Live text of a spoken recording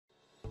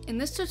In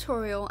this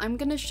tutorial, I'm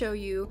going to show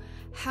you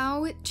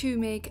how to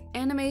make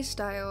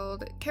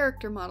anime-styled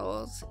character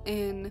models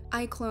in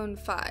iClone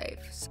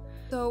 5.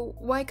 So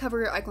why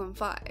cover iClone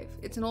 5?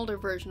 It's an older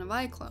version of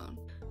iClone.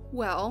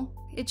 Well,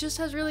 it just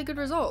has really good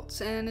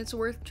results, and it's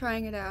worth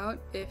trying it out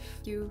if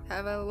you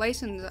have a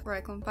license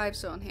for iClone 5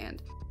 still on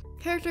hand.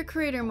 Character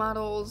creator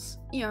models,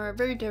 are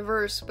very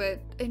diverse, but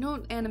they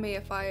don't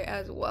animeify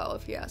as well,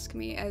 if you ask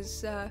me,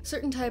 as a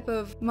certain type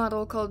of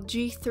model called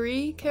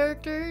G3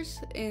 characters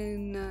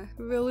in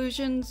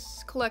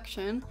Revolution's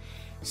collection.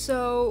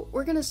 So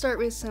we're gonna start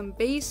with some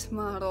base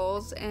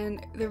models,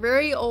 and they're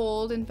very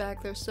old. In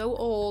fact, they're so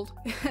old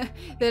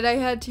that I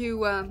had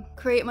to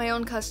create my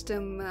own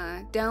custom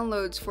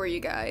downloads for you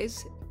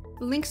guys.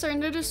 Links are in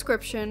the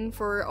description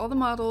for all the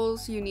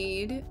models you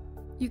need.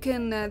 You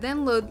can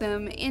then load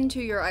them into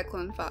your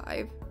iClone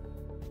 5.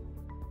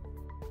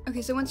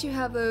 Okay, so once you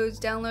have those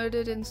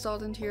downloaded and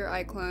installed into your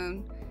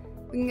iClone,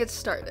 we can get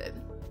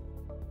started.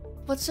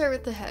 Let's start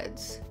with the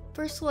heads.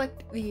 First,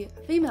 select the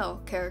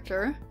female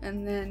character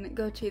and then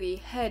go to the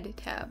head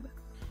tab.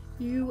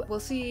 You will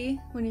see,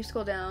 when you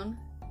scroll down,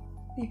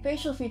 the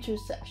facial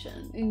features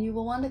section, and you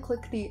will want to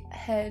click the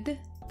head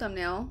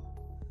thumbnail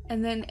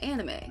and then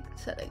anime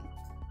setting.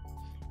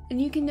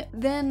 And you can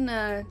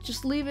then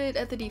just leave it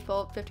at the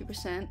default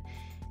 50%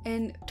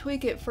 and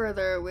tweak it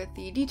further with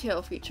the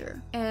detail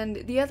feature.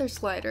 And the other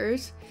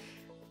sliders,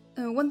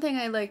 one thing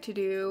I like to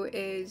do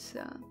is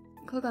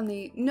click on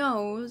the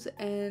nose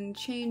and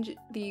change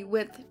the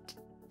width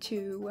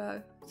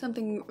to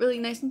something really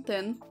nice and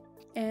thin,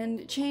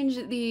 and change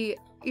the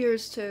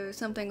ears to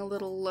something a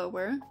little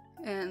lower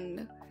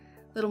and a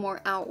little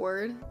more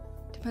outward,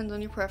 depends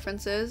on your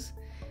preferences.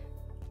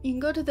 You can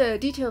go to the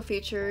detail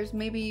features,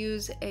 maybe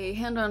use a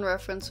hand-on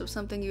reference of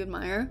something you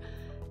admire.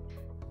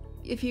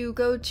 If you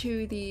go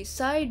to the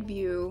side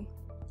view,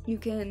 you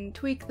can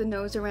tweak the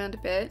nose around a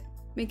bit,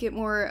 make it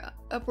more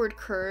upward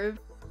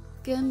curved.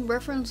 Again,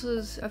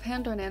 references of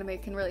hand-on anime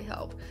can really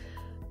help.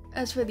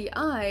 As for the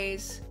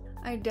eyes,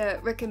 I'd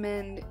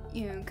recommend,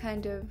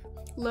 kind of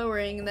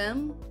lowering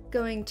them,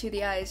 going to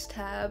the eyes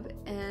tab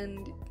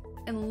and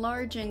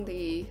enlarging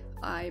the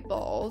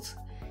eyeballs,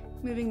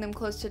 moving them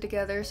closer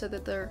together so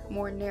that they're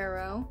more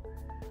narrow,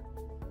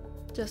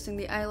 adjusting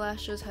the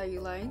eyelashes how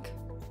you like.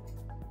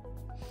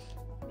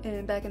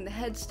 And back in the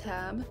heads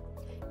tab,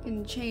 you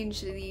can change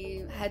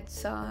the head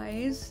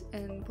size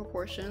and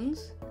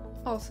proportions.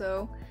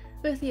 Also,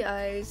 with the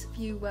eyes, if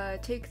you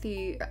take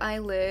the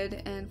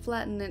eyelid and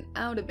flatten it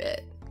out a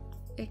bit,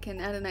 it can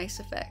add a nice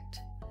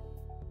effect.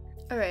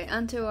 Alright,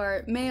 onto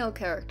our male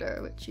character,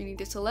 which you need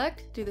to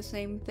select. Do the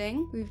same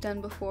thing we've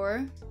done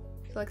before.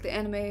 Select the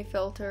anime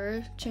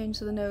filter, change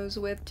the nose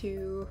width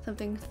to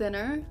something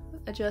thinner,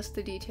 adjust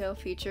the detail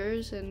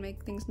features and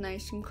make things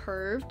nice and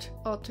curved.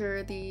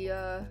 Alter the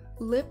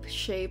lip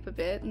shape a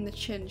bit and the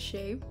chin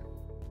shape.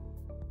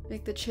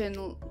 Make the chin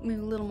a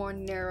little more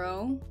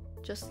narrow.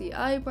 Adjust the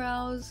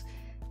eyebrows,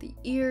 the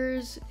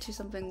ears to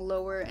something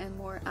lower and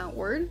more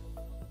outward.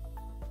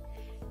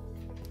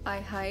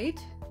 Eye height.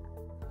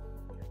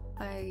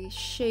 Eye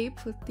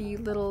shape with the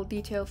little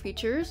detail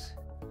features.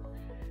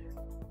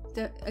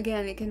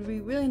 Again, it can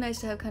be really nice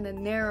to have kind of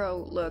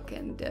narrow look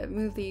and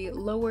move the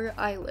lower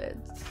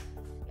eyelids.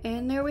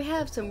 And there we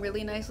have some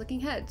really nice looking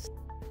heads.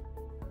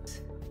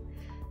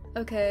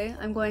 Okay,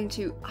 I'm going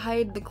to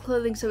hide the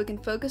clothing so we can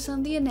focus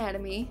on the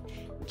anatomy.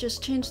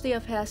 Just change the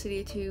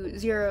opacity to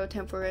 0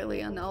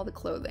 temporarily on all the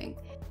clothing.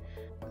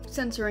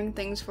 Censoring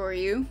things for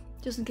you,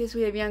 just in case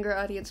we have younger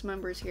audience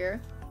members here.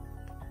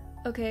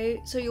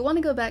 Okay, so you want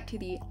to go back to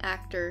the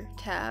actor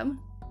tab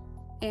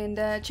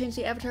and change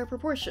the avatar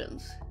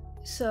proportions.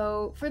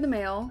 So for the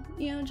male,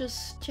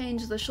 just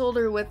change the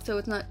shoulder width so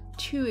it's not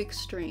too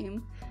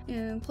extreme,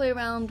 and play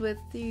around with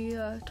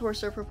the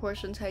torso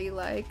proportions how you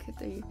like,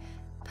 the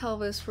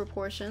pelvis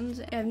proportions.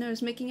 And I've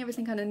noticed making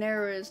everything kind of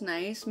narrow is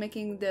nice.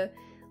 Making the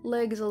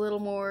legs a little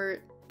more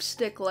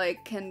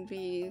stick-like can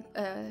be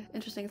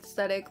interesting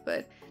aesthetic,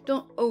 but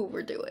don't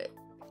overdo it.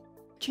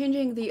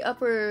 Changing the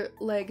upper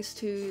legs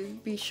to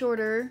be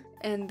shorter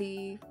and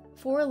the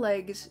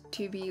forelegs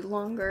to be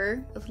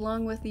longer,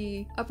 along with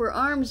the upper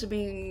arms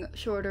being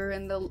shorter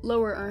and the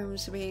lower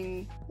arms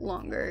being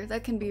longer.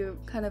 That can be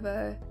kind of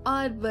a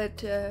odd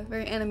but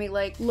very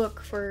anime-like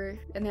look for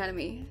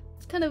anatomy.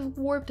 It's kind of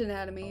warped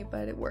anatomy,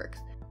 but it works.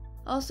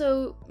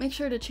 Also, make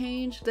sure to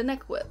change the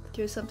neck width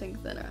to something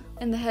thinner,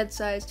 and the head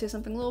size to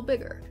something a little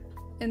bigger.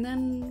 And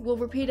then we'll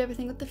repeat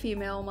everything with the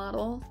female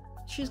model.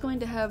 She's going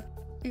to have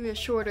maybe a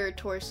shorter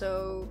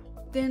torso,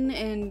 thin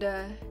and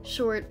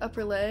short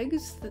upper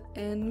legs,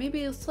 and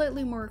maybe a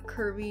slightly more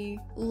curvy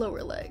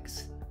lower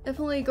legs.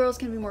 Definitely girls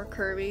can be more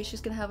curvy.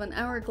 She's gonna have an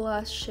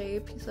hourglass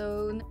shape,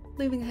 so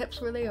leaving the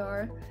hips where they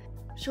are.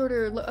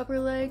 Shorter upper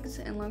legs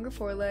and longer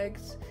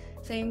forelegs.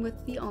 Same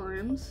with the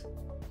arms.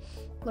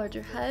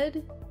 Larger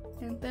head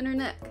and thinner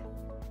neck.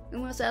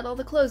 And let's add all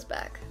the clothes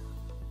back.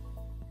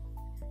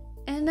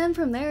 And then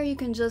from there you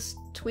can just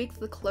tweak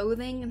the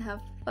clothing and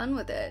have fun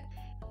with it.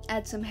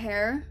 Add some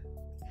hair.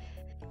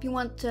 If you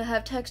want to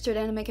have textured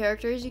anime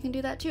characters, you can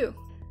do that too.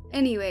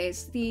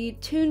 Anyways, the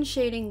toon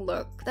shading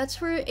look, that's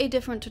for a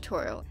different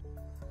tutorial.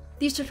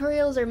 These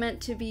tutorials are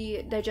meant to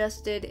be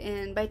digested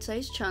in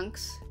bite-sized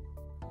chunks.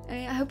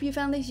 I hope you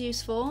found these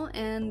useful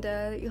and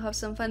you'll have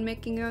some fun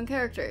making your own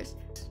characters.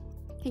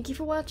 Thank you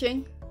for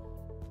watching.